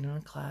actually did in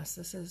a class.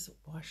 This is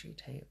washi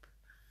tape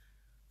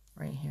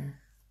right here.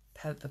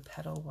 The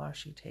petal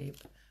washi tape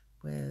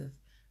with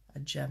a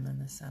gem in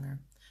the center.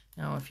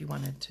 Now, if you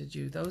wanted to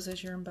do those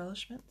as your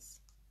embellishments,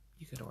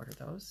 you could order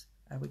those.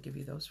 I would give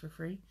you those for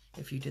free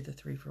if you did the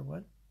 3 for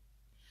 1.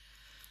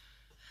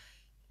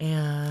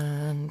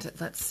 And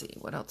let's see,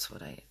 what else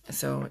would I...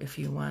 So if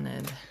you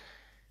wanted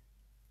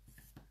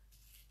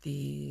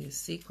the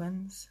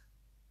sequins,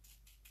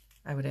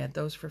 I would add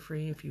those for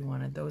free if you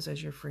wanted those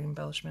as your free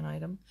embellishment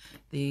item.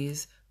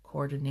 These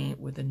coordinate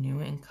with the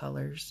new in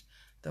colors,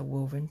 the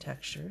woven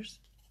textures.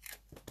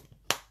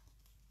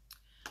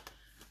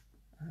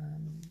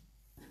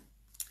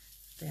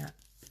 That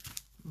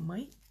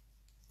might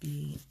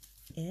be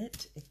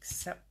it,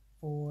 except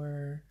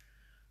for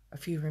a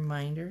few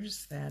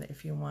reminders that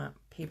if you want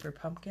paper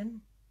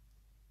pumpkin,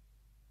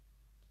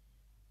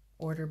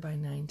 order by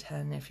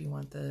 9/10. If you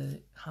want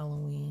the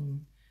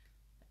Halloween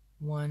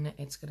one,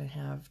 it's going to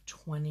have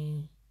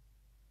 20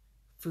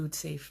 food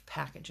safe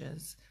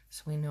packages,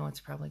 so we know it's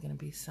probably going to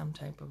be some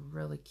type of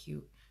really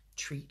cute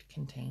treat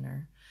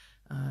container.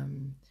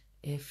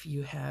 If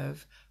you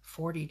have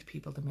 40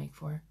 people to make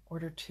for,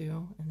 order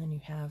 2, and then you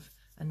have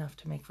enough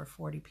to make for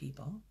 40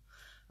 people.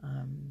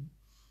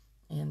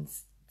 And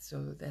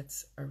so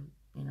that's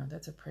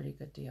a pretty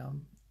good deal.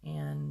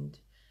 And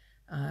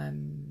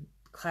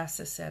class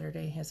this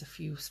Saturday has a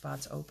few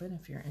spots open.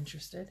 If you're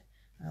interested,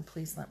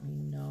 please let me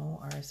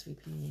know,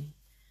 RSVP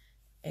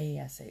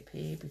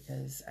ASAP,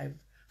 because I've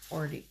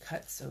already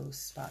cut, so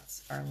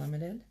spots are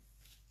limited.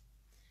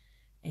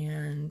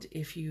 And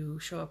if you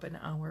show up an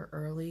hour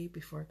early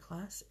before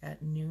class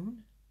at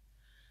noon,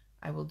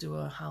 I will do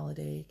a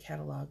holiday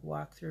catalog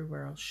walkthrough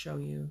where I'll show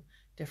you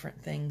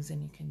different things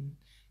and you can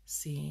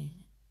see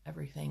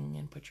everything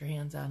and put your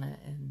hands on it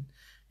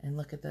and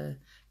look at the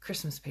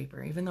Christmas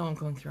paper. Even though I'm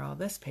going through all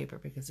this paper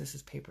because this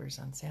is papers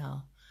on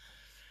sale,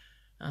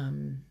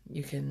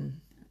 you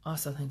can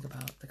also think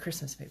about the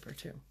Christmas paper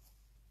too.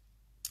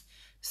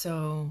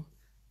 So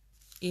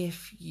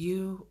if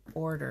you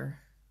order,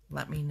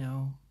 let me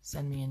know.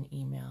 Send me an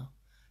email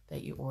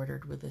that you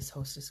ordered with this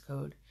hostess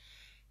code.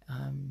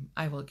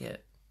 I will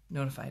get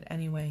notified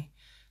anyway,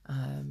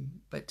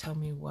 but tell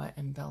me what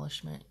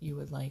embellishment you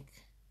would like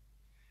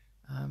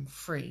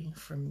free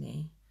from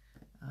me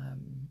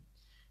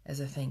as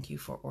a thank you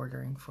for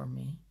ordering for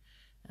me.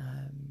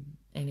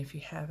 And if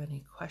you have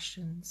any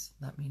questions,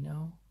 let me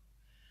know.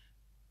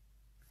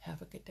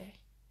 Have a good day.